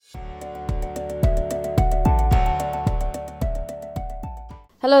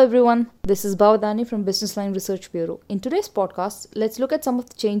Hello everyone, this is Bhavadani from Business Line Research Bureau. In today's podcast, let's look at some of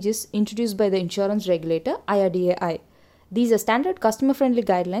the changes introduced by the insurance regulator IRDAI. These are standard customer-friendly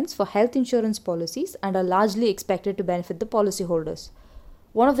guidelines for health insurance policies and are largely expected to benefit the policyholders.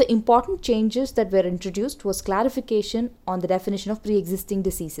 One of the important changes that were introduced was clarification on the definition of pre-existing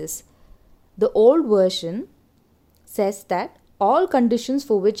diseases. The old version says that all conditions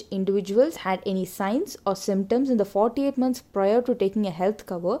for which individuals had any signs or symptoms in the 48 months prior to taking a health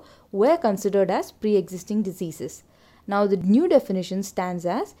cover were considered as pre-existing diseases. Now the new definition stands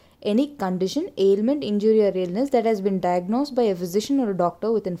as any condition, ailment, injury or illness that has been diagnosed by a physician or a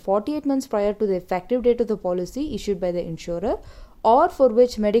doctor within 48 months prior to the effective date of the policy issued by the insurer, or for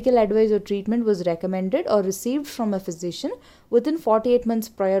which medical advice or treatment was recommended or received from a physician within 48 months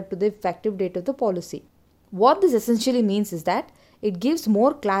prior to the effective date of the policy. What this essentially means is that it gives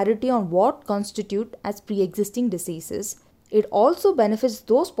more clarity on what constitute as pre-existing diseases. It also benefits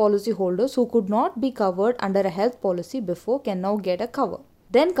those policyholders who could not be covered under a health policy before can now get a cover.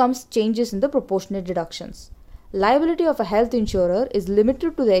 Then comes changes in the proportionate deductions. Liability of a health insurer is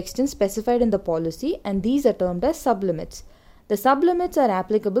limited to the extent specified in the policy, and these are termed as sublimits. The sublimits are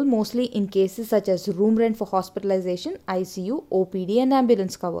applicable mostly in cases such as room rent for hospitalization, ICU, OPD and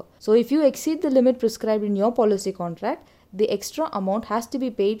ambulance cover. So if you exceed the limit prescribed in your policy contract, the extra amount has to be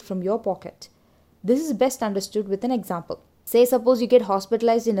paid from your pocket. This is best understood with an example. Say suppose you get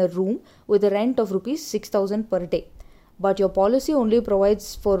hospitalized in a room with a rent of rupees 6,000 per day, but your policy only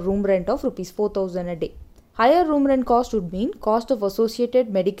provides for room rent of rupees 4,000 a day. Higher room rent cost would mean cost of associated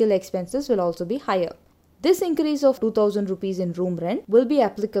medical expenses will also be higher. This increase of 2,000 rupees in room rent will be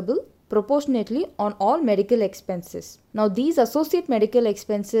applicable proportionately on all medical expenses. Now these associate medical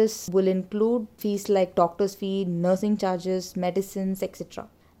expenses will include fees like doctor's fee, nursing charges, medicines, etc.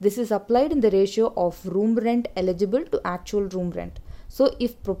 This is applied in the ratio of room rent eligible to actual room rent. So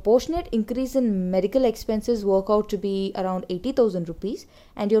if proportionate increase in medical expenses work out to be around 80,000 rupees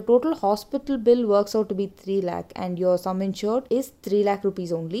and your total hospital bill works out to be 3 lakh and your sum insured is 3 lakh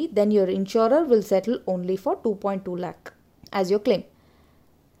rupees only, then your insurer will settle only for 2.2 lakh as your claim.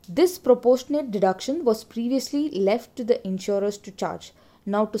 This proportionate deduction was previously left to the insurers to charge.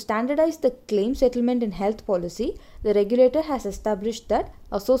 Now, to standardize the claim settlement in health policy, the regulator has established that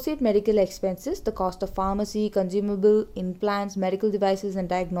associate medical expenses, the cost of pharmacy, consumable, implants, medical devices and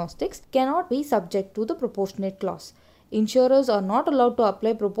diagnostics cannot be subject to the proportionate clause. Insurers are not allowed to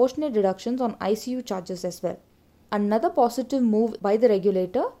apply proportionate deductions on ICU charges as well. Another positive move by the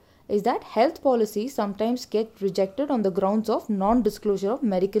regulator is that health policies sometimes get rejected on the grounds of non-disclosure of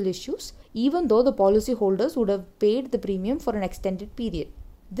medical issues, even though the policyholders would have paid the premium for an extended period.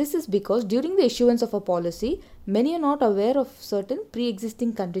 This is because during the issuance of a policy, many are not aware of certain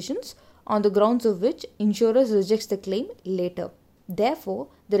pre-existing conditions on the grounds of which insurers rejects the claim later. Therefore,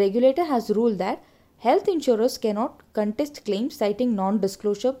 the regulator has ruled that health insurers cannot contest claims citing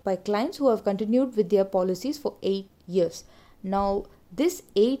non-disclosure by clients who have continued with their policies for 8 years. Now, this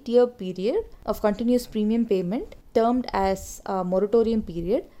 8-year period of continuous premium payment, termed as a moratorium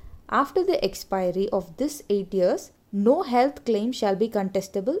period, after the expiry of this 8 years, no health claim shall be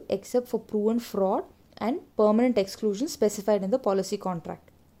contestable except for proven fraud and permanent exclusion specified in the policy contract.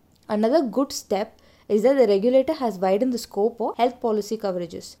 Another good step is that the regulator has widened the scope of health policy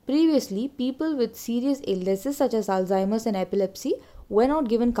coverages. Previously, people with serious illnesses such as Alzheimer's and epilepsy were not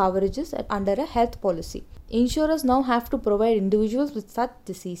given coverages under a health policy. Insurers now have to provide individuals with such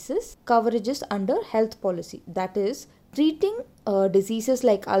diseases coverages under health policy. That is, treating diseases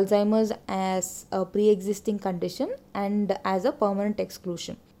like Alzheimer's as a pre-existing condition and as a permanent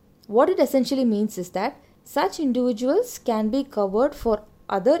exclusion. What it essentially means is that such individuals can be covered for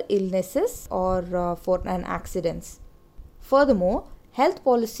other illnesses or for an accidents. Furthermore, health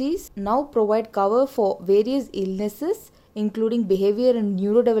policies now provide cover for various illnesses including behavior and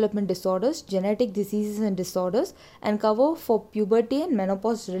neurodevelopment disorders, genetic diseases and disorders, and cover for puberty and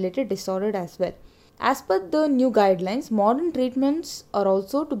menopause related disorder as well. As per the new guidelines, modern treatments are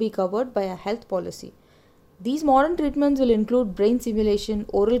also to be covered by a health policy. These modern treatments will include brain stimulation,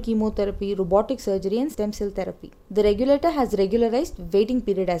 oral chemotherapy, robotic surgery and stem cell therapy. The regulator has regularized waiting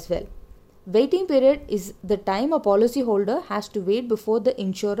period as well. Waiting period is the time a policyholder has to wait before the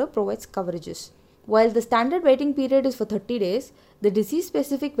insurer provides coverages. While the standard waiting period is for 30 days, the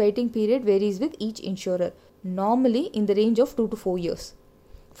disease-specific waiting period varies with each insurer, normally in the range of 2 to 4 years.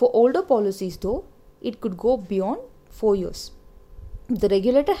 For older policies though, it could go beyond 4 years. The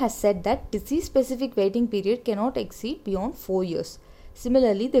regulator has said that disease-specific waiting period cannot exceed beyond 4 years.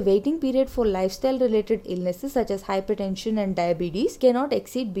 Similarly, the waiting period for lifestyle-related illnesses such as hypertension and diabetes cannot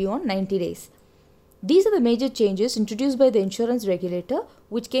exceed beyond 90 days. These are the major changes introduced by the insurance regulator,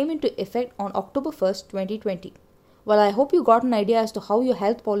 which came into effect on October 1st, 2020. Well, I hope you got an idea as to how your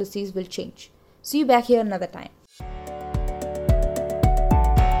health policies will change. See you back here another time.